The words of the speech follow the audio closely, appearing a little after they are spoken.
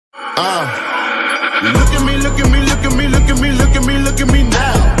Look at me, look at me, look at me, look at me, look at me, look at me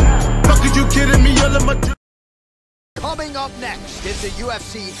now. Fuck, are you kidding me? All of my... Coming up next is the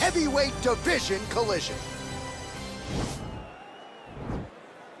UFC heavyweight division collision.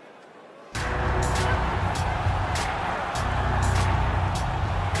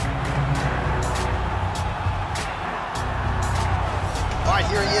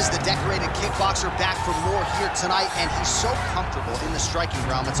 Here he is, the decorated kickboxer, back for more here tonight, and he's so comfortable in the striking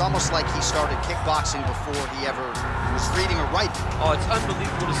realm. It's almost like he started kickboxing before he ever was reading or writing. Oh, it's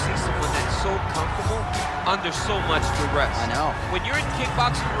unbelievable to see someone that's so comfortable under so much duress. I know. When you're in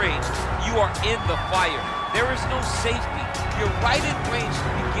kickboxing range, you are in the fire. There is no safety. You're right in range to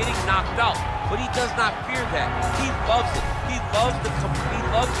be getting knocked out, but he does not fear that. He loves it. He loves the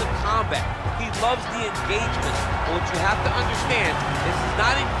combat. He loves the engagement. But what you have to understand is he's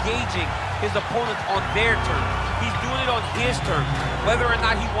not engaging his opponents on their terms. He's doing it on his terms. Whether or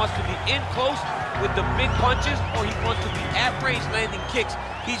not he wants to be in close with the big punches or he wants to be at range landing kicks,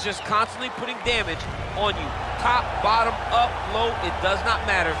 he's just constantly putting damage on you. Top, bottom, up, low, it does not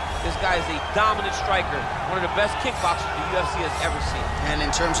matter. This guy is a dominant striker, one of the best kickboxers the UFC has ever seen. And in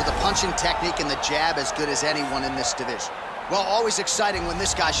terms of the punching technique and the jab, as good as anyone in this division. Well, always exciting when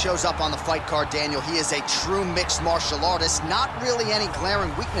this guy shows up on the fight card, Daniel. He is a true mixed martial artist. Not really any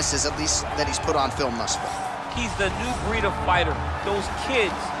glaring weaknesses, at least, that he's put on film thus far. He's the new breed of fighter. Those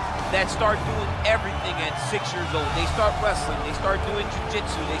kids that start doing everything at 6 years old. They start wrestling, they start doing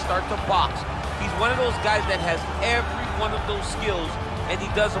jiu-jitsu, they start to box. He's one of those guys that has every one of those skills, and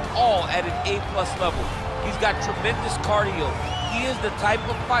he does them all at an A+ level. He's got tremendous cardio. He is the type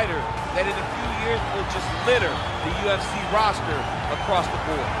of fighter that in a few years will just litter the UFC roster across the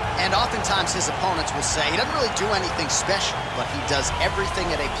board. And oftentimes his opponents will say he doesn't really do anything special, but he does everything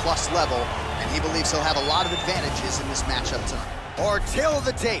at A+ level, and he believes he'll have a lot of advantages in this matchup tonight. Our tale of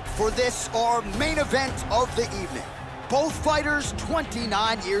the tape for this, our main event of the evening. Both fighters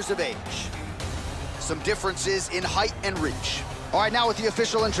 29 years of age. Some differences in height and reach. All right, now with the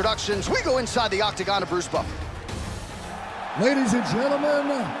official introductions, we go inside the octagon of Bruce Buffer. Ladies and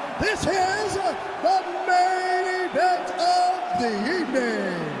gentlemen, this is the main event of the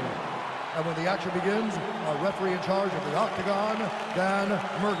evening. And when the action begins, our referee in charge of the octagon, Dan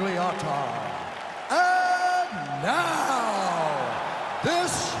Mergliotta. And now,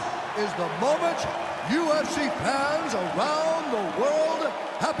 this is the moment UFC fans around the world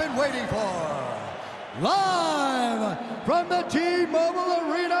have been waiting for. Live from the T-Mobile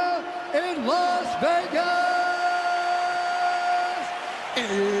Arena in Las Vegas.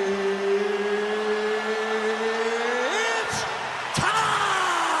 It's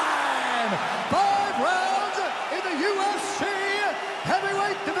time! 5 rounds in the UFC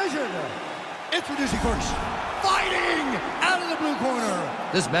heavyweight division. Introducing first, fighting out of the blue corner.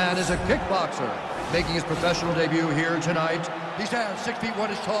 This man is a kickboxer, making his professional debut here tonight. He stands 6 feet 1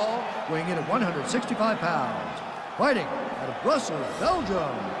 inch tall, weighing in at 165 pounds. Fighting out of Brussels,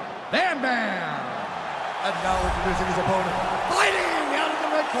 Belgium, Bam Bam. And now introducing his opponent, fighting out of the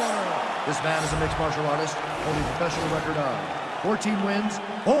red corner. This man is a mixed martial artist, holding a professional record of 14 wins,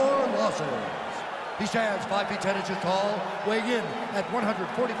 4 losses. He stands 5 feet 10 inches tall, weighing in at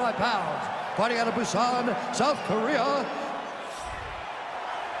 145 pounds. Fighting out of Busan, South Korea.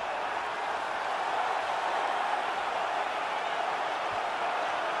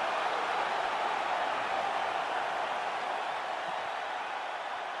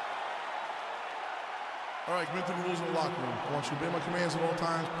 All right, commit to the rules of the locker room. I want you to obey my commands at all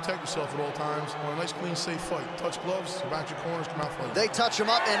times, protect yourself at all times. I want a nice, clean, safe fight. Touch gloves, back your corners, come out fighting. They touch him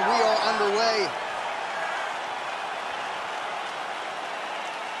up, and we are underway.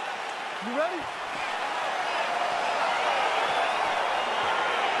 You ready? You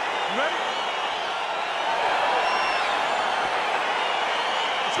ready?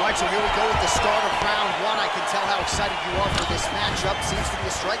 All right, so here we go with the start of round 1. I can tell how excited you are for this matchup. Seems to be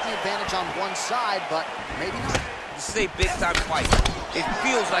a striking advantage on one side, but maybe not. This is a big-time fight. It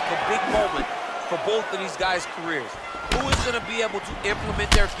feels like a big moment for both of these guys' careers. Who is going to be able to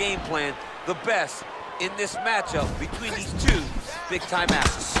implement their game plan the best in this matchup between these two big-time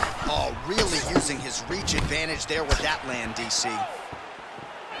athletes? Oh, really using his reach advantage there with that land, DC.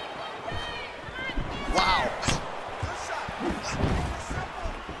 Wow.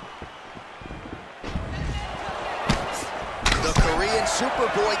 The Korean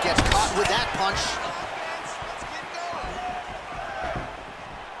Superboy gets caught with that punch.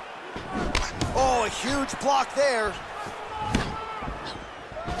 Oh, a huge block there.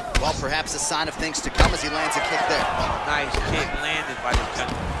 Well, perhaps a sign of things to come as he lands a kick there. Nice kick landed by the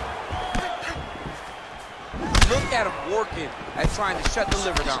gentleman. look at him working at trying to shut the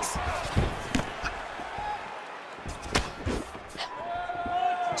liver down.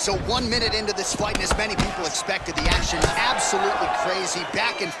 So 1 minute into this fight, and as many people expected, the action absolutely crazy,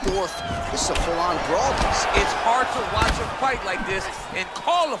 back and forth. This is a full-on brawl. It's hard to watch a fight like this and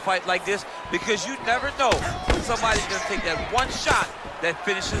call a fight like this because you never know when somebody's going to take that one shot that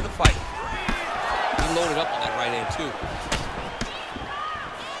finishes the fight. He loaded up on that right hand, too.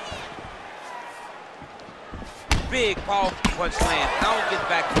 Big, powerful punch land. Now he gets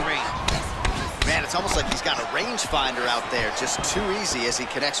back to range. Man, it's almost like he's got a rangefinder out there. Just too easy as he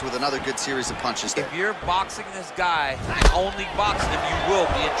connects with another good series of punches there. If you're boxing this guy, only boxing him, you will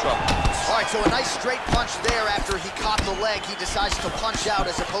be in trouble. All right, so a nice straight punch there after he caught the leg. He decides to punch out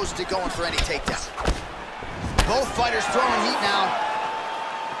as opposed to going for any takedown. Both fighters throwing heat now.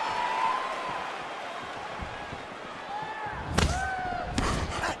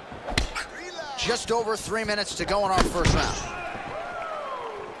 Just over 3 minutes to go in our first round.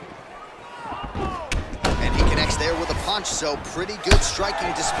 And he connects there with a punch, so pretty good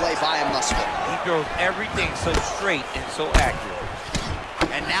striking display by him thus far. He throws everything so straight and so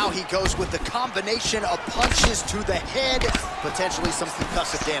accurate. And now he goes with the combination of punches to the head, potentially some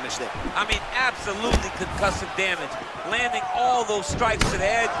concussive damage there. I mean, absolutely concussive damage. Landing all those strikes to the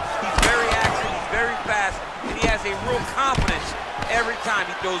head. He's very accurate, he's very fast, and he has a real confidence every time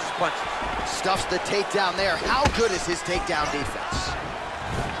he throws his punches. Stuffs the takedown there. How good is his takedown defense?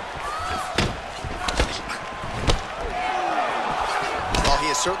 Well, he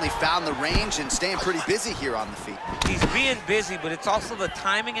has certainly found the range and staying pretty busy here on the feet. He's being busy, but it's also the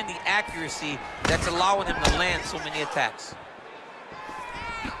timing and the accuracy that's allowing him to land so many attacks.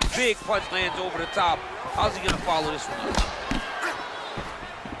 Big punch lands over the top. How's he gonna follow this one up?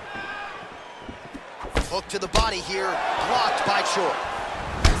 Hook to the body here, blocked by Choi.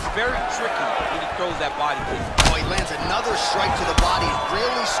 It's very tricky when he throws that body kick. Oh, he lands another strike to the body,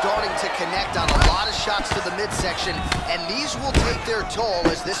 really starting to connect on a lot of shots to the midsection, and these will take their toll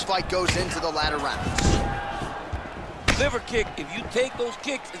as this fight goes into the latter rounds. Liver kick, if you take those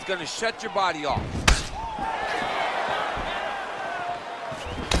kicks, it's gonna shut your body off.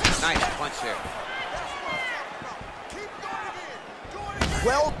 Nice punch there.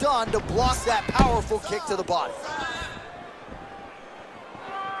 Well done to block that powerful kick to the body.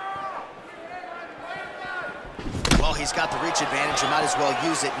 Well, he's got the reach advantage, you might as well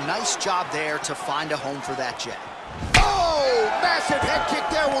use it. Nice job there to find a home for that jab. Oh, massive head kick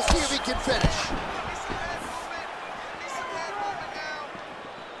there. We'll see if he can finish.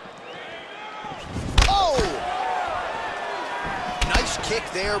 Oh! Nice kick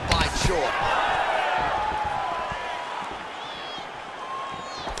there by Choi.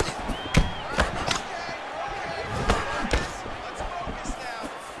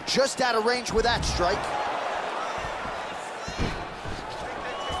 Just out of range with that strike.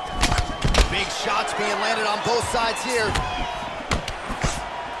 Big shots being landed on both sides here.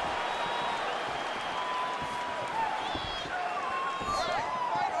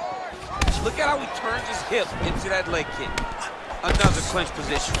 Look at how he turns his hip into that leg kick. Another clinch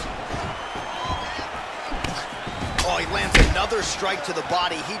position. Oh, he lands another strike to the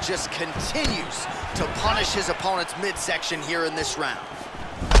body. He just continues to punish his opponent's midsection here in this round.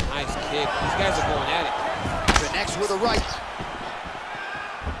 Nice kick. These guys are going at it. Connects with a right.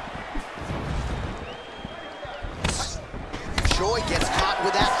 Choi gets caught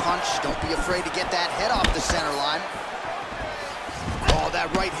with that punch. Don't be afraid to get that head off the center line. Oh, that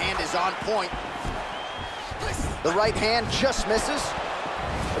right hand is on point. The right hand just misses.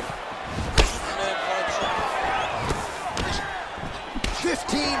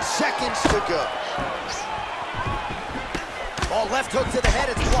 15 seconds to go. Oh, left hook to the head,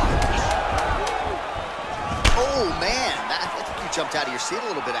 it's blocked. Oh, man, I think you jumped out of your seat a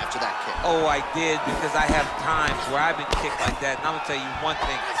little bit after that kick. Oh, I did, because I have times where I've been kicked like that, and I'm gonna tell you one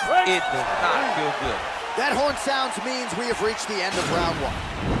thing, it does not feel good. That horn sounds means we have reached the end of round one.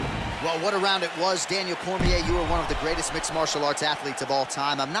 Well, what a round it was. Daniel Cormier, you are one of the greatest mixed martial arts athletes of all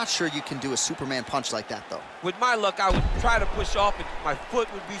time. I'm not sure you can do a Superman punch like that, though. With my luck, I would try to push off, and my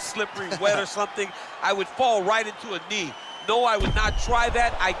foot would be slippery, wet or something. I would fall right into a knee. No, I would not try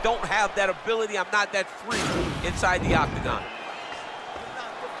that. I don't have that ability. I'm not that free inside the octagon.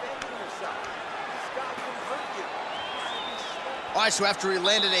 All right, so after he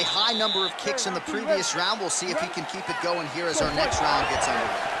landed a high number of kicks in the previous round, we'll see if he can keep it going here as our next round gets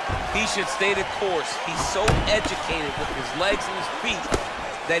underway. He should stay the course. He's so educated with his legs and his feet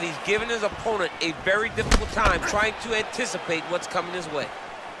that he's given his opponent a very difficult time trying to anticipate what's coming his way.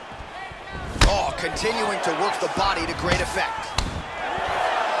 Oh, continuing to work the body to great effect.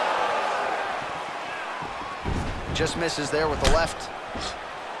 just misses there with the left.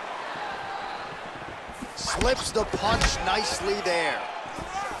 Slips the punch nicely there.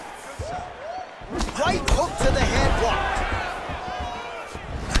 Right hook to the head blocked.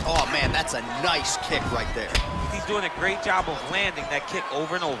 Oh man, that's a nice kick right there. He's doing a great job of landing that kick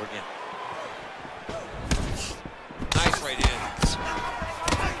over and over again. Nice right hand.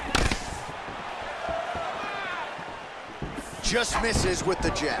 Just misses with the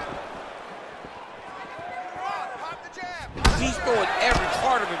jab. He's throwing every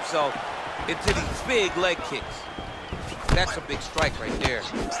part of himself into these big leg kicks. That's a big strike right there.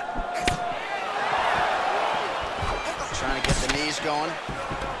 Trying to get the knees going.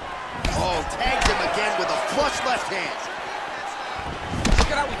 Oh, tagged him again with a flush left hand. Look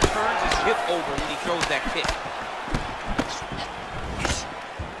at how he turns his hip over when he throws that kick.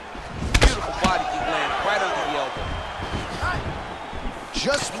 Beautiful body kick lands right under the elbow.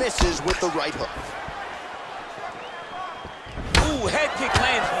 Just misses with the right hook. Ooh, head kick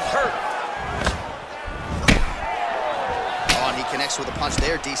lands, he's hurt. Oh, and he connects with a punch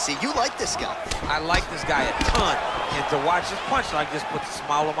there, DC. You like this guy. I like this guy a ton. And to watch this punch like this puts a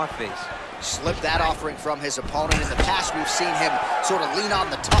smile on my face. Slipped that offering from his opponent. In the past, we've seen him sort of lean on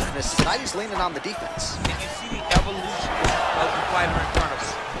the toughness. Tonight, he's leaning on the defense. And you see the evolution of the fighter in front of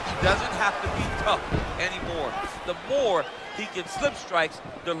him. He doesn't have to be tough anymore. The more he can slip strikes,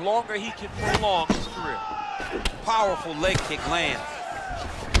 the longer he can prolong his career. Powerful leg kick lands.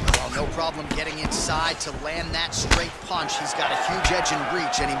 Well, no problem getting inside to land that straight punch. He's got a huge edge and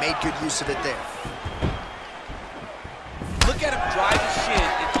reach, and he made good use of it there. Look at him drive his shin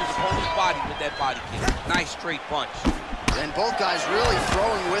into his opponent's body with that body kick. Nice straight punch. And both guys really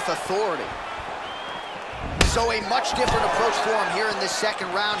throwing with authority. So a much different approach for him here in this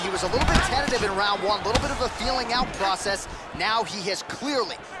second round. He was a little bit tentative in round one, a little bit of a feeling out process. Now he has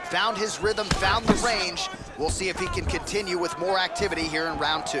clearly found his rhythm, found the range. We'll see if he can continue with more activity here in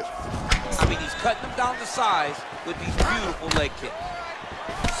round two. I mean, he's cutting them down to size with these beautiful leg kicks.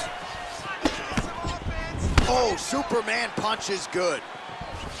 Oh, Superman punch is good.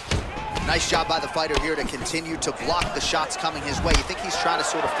 Nice job by the fighter here to continue to block the shots coming his way. You think he's trying to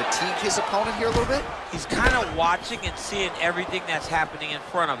sort of fatigue his opponent here a little bit? He's kind of watching and seeing everything that's happening in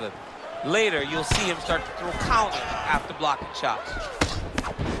front of him. Later, you'll see him start to throw counters after blocking shots.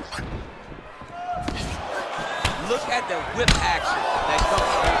 Look at the whip action that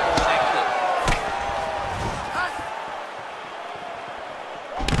comes from that kick.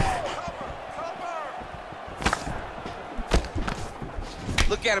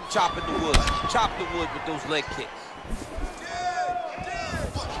 Look at him chopping the wood. Chop the wood with those leg kicks.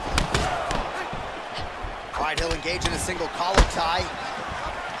 All right, he'll engage in a single collar tie.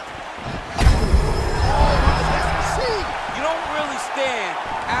 You don't really stand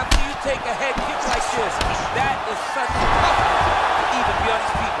after you take a head kick like this. That is such a toughness to even be on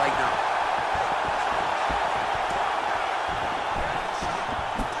his feet right now.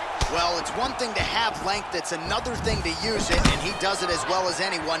 Well, it's one thing to have length, it's another thing to use it, and he does it as well as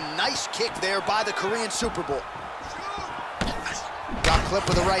anyone. Nice kick there by the Korean Superboy. Got clipped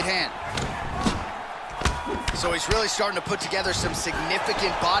with the right hand. So he's really starting to put together some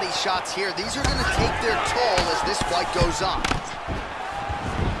significant body shots here. These are going to take their toll as this fight goes on.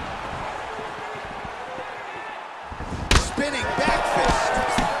 Spinning back fist.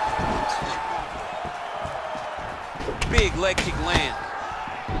 Big leg kick land.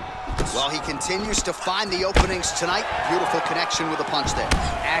 Well, he continues to find the openings tonight. Beautiful connection with a punch there.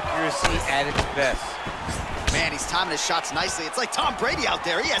 Accuracy at its best. Man, he's timing his shots nicely. It's like Tom Brady out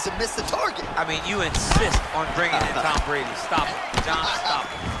there. He hasn't missed the target. I mean, you insist on bringing in Tom Brady. Stop it, John, stop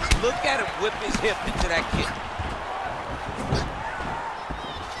it. Look at him whip his hip into that kick.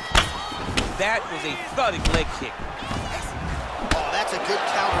 That was a thudding leg kick. Oh, that's a good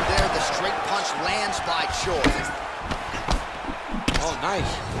counter there. The straight punch lands by Choi. Oh,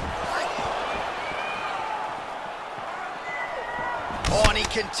 nice. Oh, and he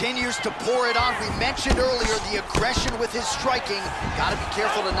continues to pour it on. We mentioned earlier the aggression with his striking. Got to be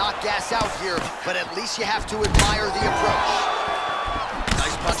careful to not gas out here, but at least you have to admire the approach.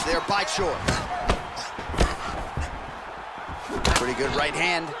 Nice punch there by Choi. Pretty good right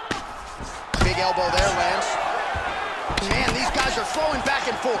hand. Big elbow there lands. Man, these guys are throwing back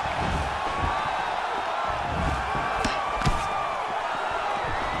and forth.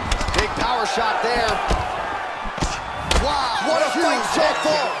 Big power shot there. Wow, what a fight so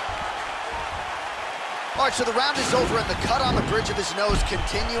far. All right, so the round is over, and the cut on the bridge of his nose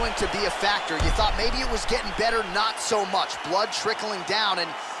continuing to be a factor. You thought maybe it was getting better, not so much. Blood trickling down, and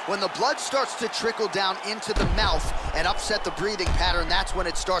when the blood starts to trickle down into the mouth and upset the breathing pattern, that's when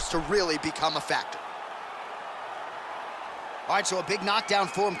it starts to really become a factor. All right, so a big knockdown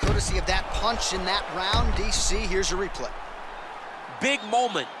for him, courtesy of that punch in that round. DC, here's a replay. Big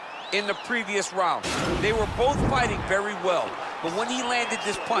moment in the previous round. They were both fighting very well, but when he landed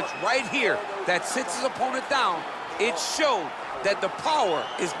this punch right here that sits his opponent down, it showed that the power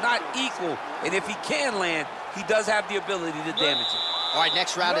is not equal, and if he can land, he does have the ability to damage it. All right,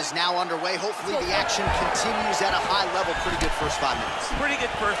 next round is now underway. Hopefully the action continues at a high level. Pretty good first 5 minutes. Pretty good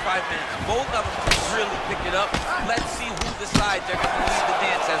first 5 minutes. Both of them can really pick it up. Let's see who decides they're going to lead the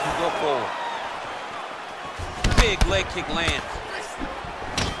dance as we go forward. Big leg kick lands.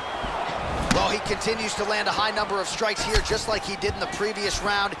 Well, he continues to land a high number of strikes here, just like he did in the previous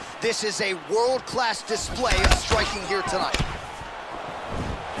round. This is a world-class display of striking here tonight.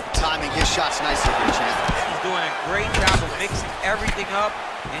 Timing his shots nicely here, champ. He's doing a great job of mixing everything up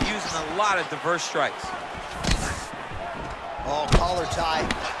and using a lot of diverse strikes. Oh, collar tie.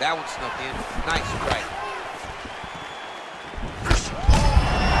 That one snuck in. Nice strike.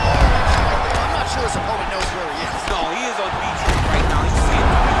 I'm not sure his opponent knows where he is. No, he is on beach right now. He's seeing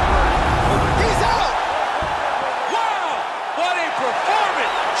the He's out! Wow! What a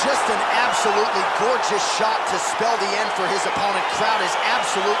performance! Just an absolutely gorgeous shot to spell the end for his opponent. Crowd is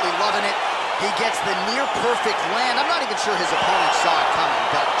absolutely loving it. He gets the near-perfect land. I'm not even sure his opponent saw it coming,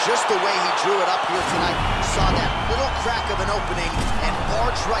 but just the way he drew it up here tonight, saw that little crack of an opening and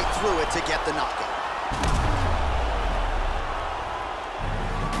barged right through it to get the knockout.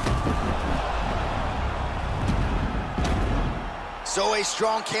 So a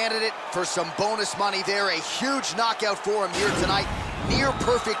strong candidate for some bonus money there. A huge knockout for him here tonight. Near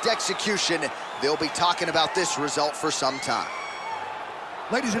perfect execution. They'll be talking about this result for some time.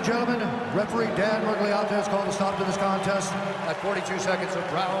 Ladies and gentlemen, referee Dan Mergliata has called a stop to this contest at 42 seconds of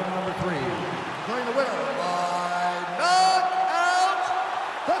round number 3. Declaring the winner by knockout,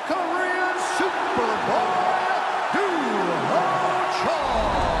 the Korean Superboy, Doo Ho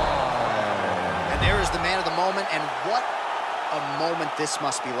Choi. And there is the man of the moment, and what a moment this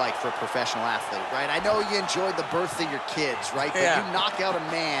must be like for a professional athlete, right? I know you enjoyed the birth of your kids, right? But you knock out a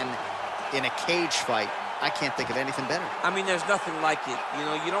man in a cage fight. I can't think of anything better. I mean, there's nothing like it. You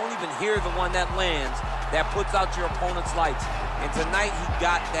know, you don't even hear the one that lands that puts out your opponent's lights. And tonight, he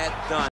got that done.